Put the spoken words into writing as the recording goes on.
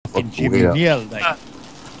fucking Jimmy Neal, like.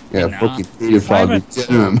 Yeah, fucking paedophile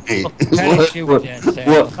degenerate, mate.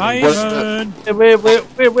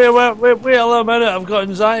 Wait a minute, I've got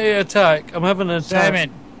anxiety attack. I'm having an attack. Simon,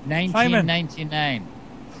 1999.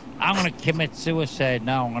 I'm gonna commit suicide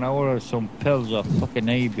now. I'm gonna order some pills off fucking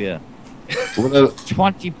eBay.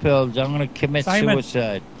 20 pills, I'm gonna commit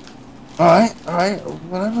suicide. Alright,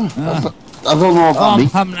 whatever. I don't know about me. I'm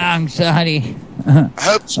having anxiety. I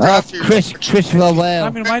hope Scruffy. Christopher Whale. I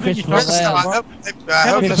mean, why did you talk I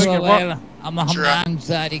hope Christopher Whale. I'm having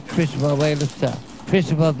anxiety. Christopher Whale, sir.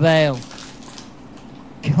 Christopher Whale.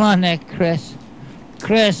 Come on there, Chris.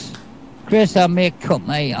 Chris, I may cut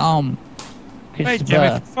my arm. Hey,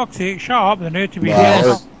 Jimmy, for fuck's sake, shut up. They need to be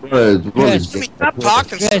Chris, stop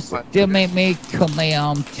talking so much. Do make me cut my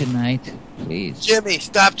arm tonight, please. Jimmy,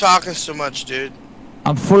 stop talking so much, dude.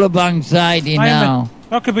 I'm full of anxiety now.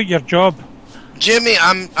 Talk about your job. Jimmy,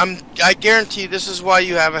 I guarantee this is why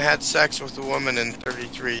you haven't had sex with a woman in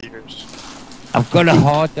 33 years. I've got a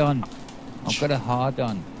hard on.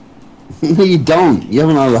 No, you don't. You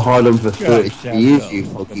haven't had a hard on for 30 years, you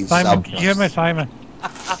fucking Simon, sub. Jimmy, Simon.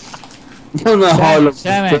 You don't know hard on for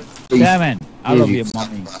Simon, I love your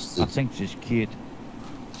mummy. I think she's cute.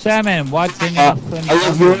 Simon, what's in your funny? I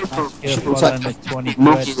love your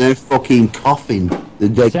monkey there fucking coughing. The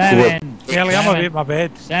dead Simon, Nelly, I'm away my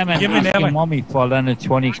bed. Simon, Give me Nelly. mummy fall under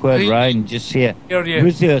 20 quid, right? And just here.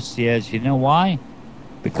 Rizzo says, you know why?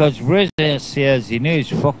 Because Rizzo says he knew he's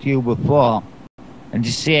fucked you before. And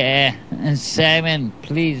just say, and Simon,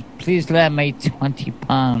 please let me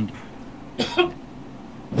 £20.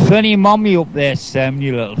 Funny mummy up there, Simon,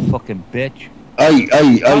 you little fucking bitch. Hey,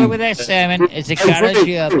 with that, Simon. It's a garage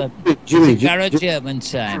urban. Jimmy, it's a garage urban,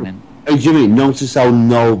 Simon. Hey, Jimmy, notice how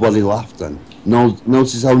nobody laughed then.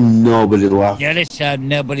 Notice how nobody laughed. Yeah, that's how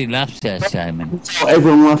nobody laughs there, Simon.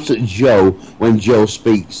 Everyone laughs at Joe when Joe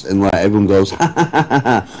speaks, and like everyone goes, ha ha ha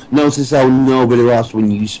ha. Notice how nobody laughs when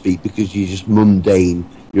you speak because you're just mundane.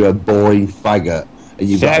 You're a boring faggot, and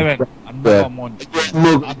you've Simon, I'm not mundane.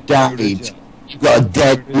 Mother died. You got a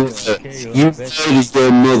dead mother. You murdered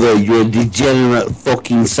your mother. You're a degenerate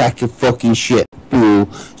fucking sack of fucking shit. Fool.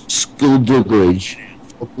 Skullduggeridge.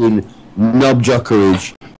 Fucking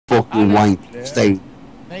knobjockerage. Fucking wank state.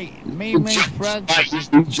 Me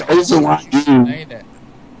friends. Also like you.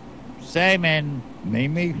 Simon,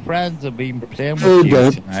 me friends have been playing with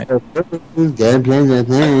you tonight. Shut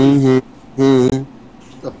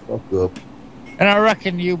the fuck up. And I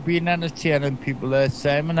reckon you've been entertaining people there,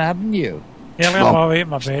 Simon, haven't you? Yeah, I'm away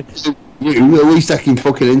my bed. At least I can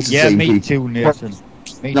fucking entertain people. Yeah, me too, Nathan.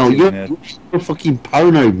 You're fucking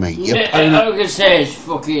paranoid, mate. You're paranoid. I was gonna say it's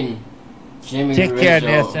fucking Jimmy Take Rizzo. care,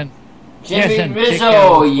 Nathan. Jimmy Nathan,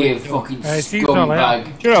 Rizzo, you fucking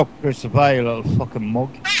scumbag. Shut up, Christopher, you little fucking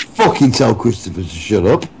mug. Fucking tell Christopher to shut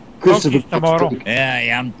up. Christopher tomorrow. Yeah, I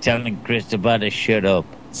am telling Christopher to shut up.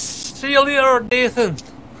 See you later, Nathan.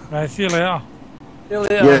 Right, see you later. See you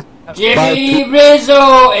later. Yeah. Jimmy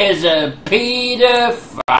Rizzo is a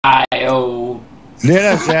pedophile.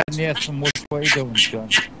 Later, Nathan, what are you doing, son?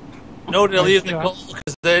 No, to leave the call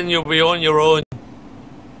because then you'll be on your own.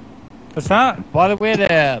 What's that? By the way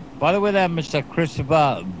there, Mr.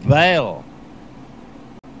 Christopher Vale.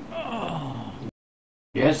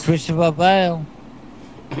 Yes. Christopher Vale.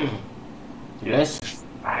 Yes.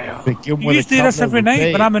 You used to do this every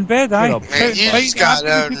night when I'm in bed, Man, you just got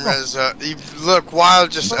out as you look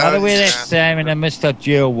wild just By the way, that's Simon and Mr.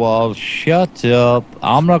 Joe Wall. Shut up.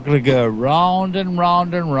 I'm not going to go round and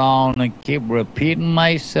round and round and keep repeating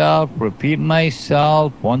myself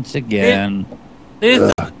once again.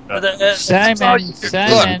 Nathan, Look, Simon,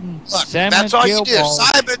 that's all you do.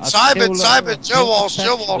 Simon, Joe Walsh,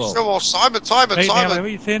 Simon. What are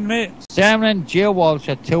you saying, mate? Simon and Joe Walsh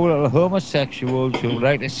are two little homosexuals who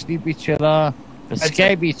like to sleep each other,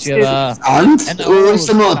 escape each other. And at least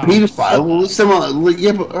I'm not a paedophile.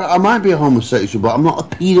 Yeah, but I might be a homosexual, but I'm not a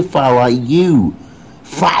paedophile like you.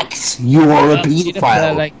 Fact, you are a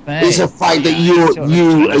paedophile. Like it's a fact that you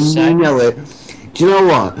and me know it. Do you know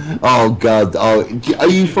what? Oh God! Oh, are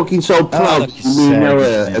you fucking so proud that you, me and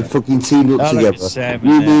Nelly have fucking teamed up together?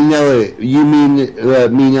 You mean Nelly? You mean me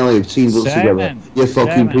and Nelly have teamed up together? You're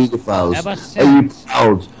fucking paedophiles. Are you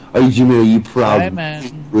proud? Are you Jimmy? Are you proud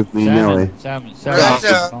with me and Nelly?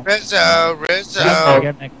 Rizzo.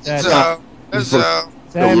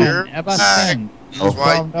 Simon, ever since That's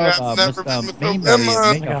why you have never been with no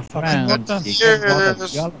women.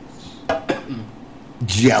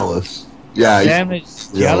 Jealous. Yeah, Sam is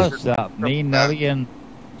jealous of me, Nelly, and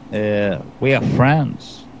we are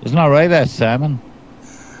friends. Isn't that right there, Simon?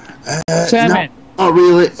 Simon. not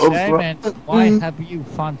really up Simon, why have you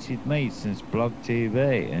fancied me since Blog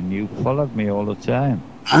TV and you followed me all the time?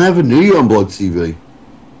 I never knew you on Blog TV.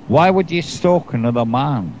 Why would you stalk another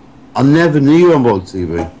man? I never knew you on Blog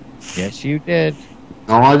TV. Yes, you did.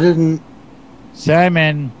 No, I didn't.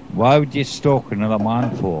 Simon, why would you stalk another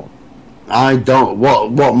man for? I don't.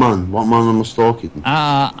 What man? What man am I stalking?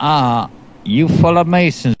 You followed me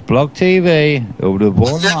since Blog TV. Over the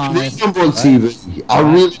born I never knew you on Blog TV. I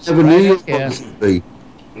really never knew you on Blog TV.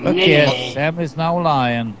 Okay, Sam is now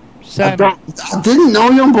lying. I didn't know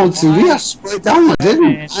you on Blog TV. I swear down, I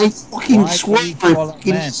didn't. I fucking swear my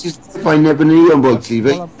fucking if I never knew you on Blog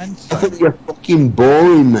TV. I think you're fucking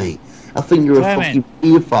boring, mate. I think you're a fucking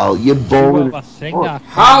pedophile. You're boring.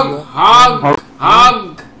 Hug!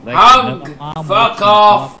 Fuck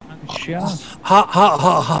off!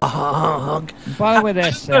 Hug. By the way,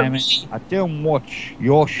 there, Simon, I don't watch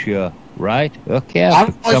your show, right? Okay,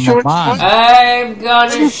 I'm a man. I'm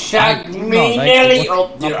gonna shag me nearly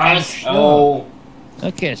up the asshole.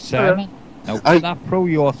 Okay, Simon. Now, can I prove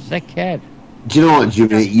your thick head? Do you know what,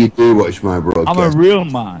 Jimmy? You do watch my broadcast. I'm a real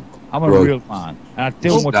man. I'm a real man. And I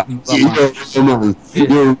don't watch You're a man.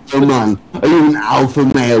 You're a man. Are you an alpha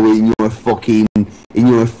male in your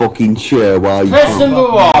fucking chair while you... Press number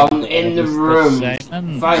 1 in the room.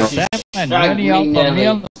 Simon, any alpha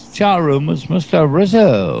male in the chat room is Mr.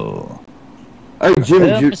 Rizzo. Hey, Jimmy,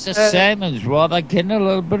 Mr. Simon's rather getting a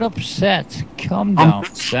little bit upset. Calm down,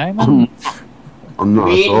 Simon. I'm not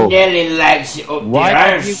Me at all. nearly likes it up Why the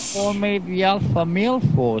did arse. you call me the alpha male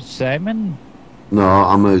for, Simon? No,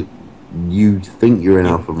 I'm a... You think you're an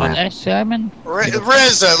alpha male. Simon?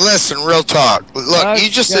 Rizzo, listen, real talk. Look, you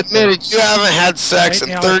just admitted you haven't had sex in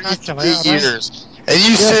 33 years. And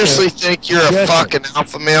you seriously think you're a fucking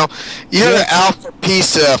alpha male? You're an alpha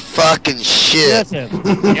piece of fucking shit. You're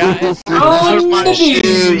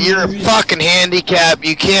a fucking handicap.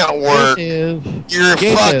 You can't work. You're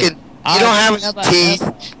fucking... You don't have any teeth.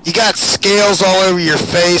 You got scales all over your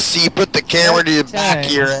face, so you put the camera to the back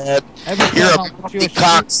of your head. You're a puppy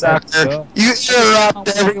cocksucker. You interrupt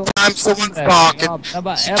every time someone's talking. You're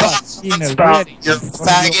a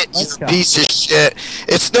faggot. You're a piece of shit.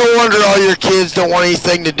 It's no wonder all your kids don't want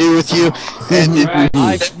anything to do with you.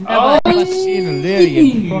 I've never seen a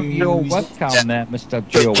lady in front of your webcam there, Mr.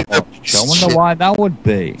 Joe Walsh. I wonder why that would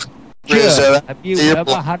be. Joe, have you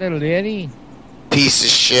ever had a lady? Piece of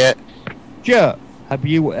shit. Joe, have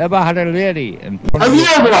you ever had a lady in front of you?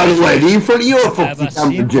 Have you ever had a lady in front of your fucking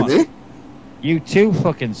camera, Jimmy? You too,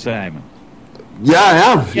 fucking Simon. Yeah, I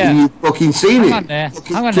have. Yeah. You fucking seen it. Hang on there.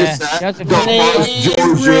 Hang on there.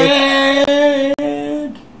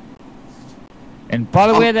 And by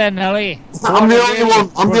the way there, Nelly. I'm the only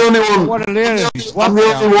one. I'm the only one. I'm the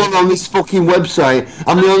only one on this fucking website.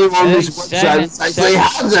 I'm the only one on this website that actually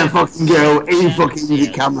has a fucking girl in fucking the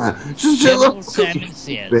camera. Just look.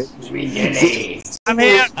 I'm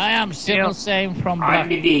here. I am still saying from Black. I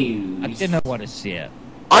didn't know what to say.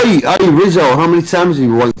 Hey, Rizzo, how many times have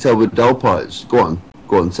you wanted to tell with doll parts? Go on,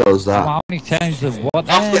 tell us that. How many times have what?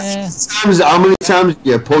 How many times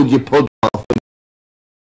you pulled your pud off?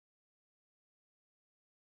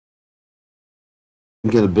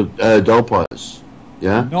 Get a bit doll parts,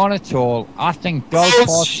 yeah? Not at all. I think doll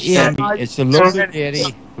parts Amy is a lovely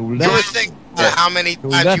lady who left. How many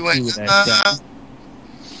times you went?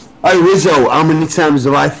 Hey Rizzo, how many times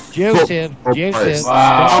have I Joseph,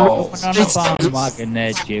 wow. Stop jumping on the bandwagon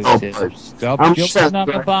there, Joseph. Stop jumping on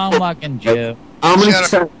the bandwagon, Joe. How many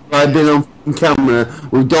times have I been on camera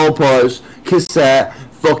with doll parts, cassette,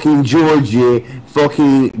 fucking Georgie,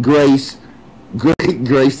 fucking Grace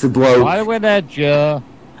to blow. By the way there, Joe.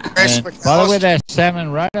 By the way there,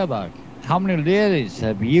 Simon Ryderback. How many ladies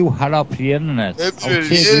have you had up the internet? I'll take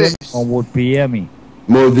the one would be Amy.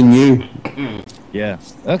 More than you. Yeah.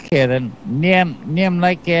 Okay then. Name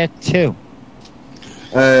like 2.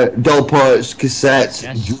 Doll parts, cassettes,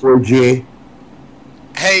 yes. Georgie.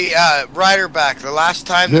 Hey, Ryderback, the last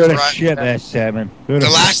time the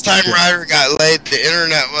last time Ryder got laid, the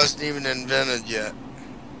internet wasn't even invented yet.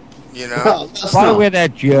 You know? By the way,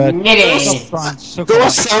 that Judd. The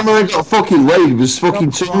last time I got fucking laid was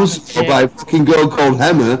fucking 2 months ago by a fucking girl called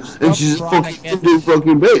Emma, and she's a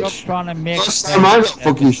fucking bitch. Last time I got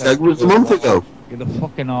fucking shagged was a month ago. You're the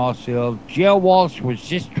fucking arsehole. Joe Walsh was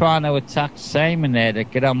just trying to attack Simon there to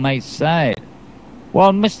get on my side.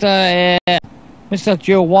 Well, Mr.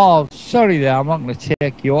 Joe Walsh, sorry there, I'm not going to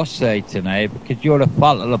take your side tonight because you're the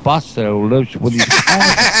fat little bastard who lives with your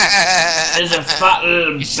parents. There's a fat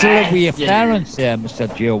little You still live with your parents there, Mr.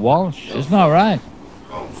 Joe Walsh. Isn't that right?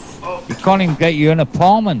 You can't even get you an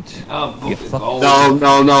apartment.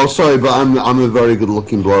 No, sorry, but I'm a very good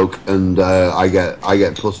looking bloke, and I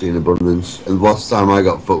get pussy in abundance. And the last time I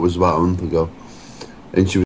got fucked was about a month ago, and she was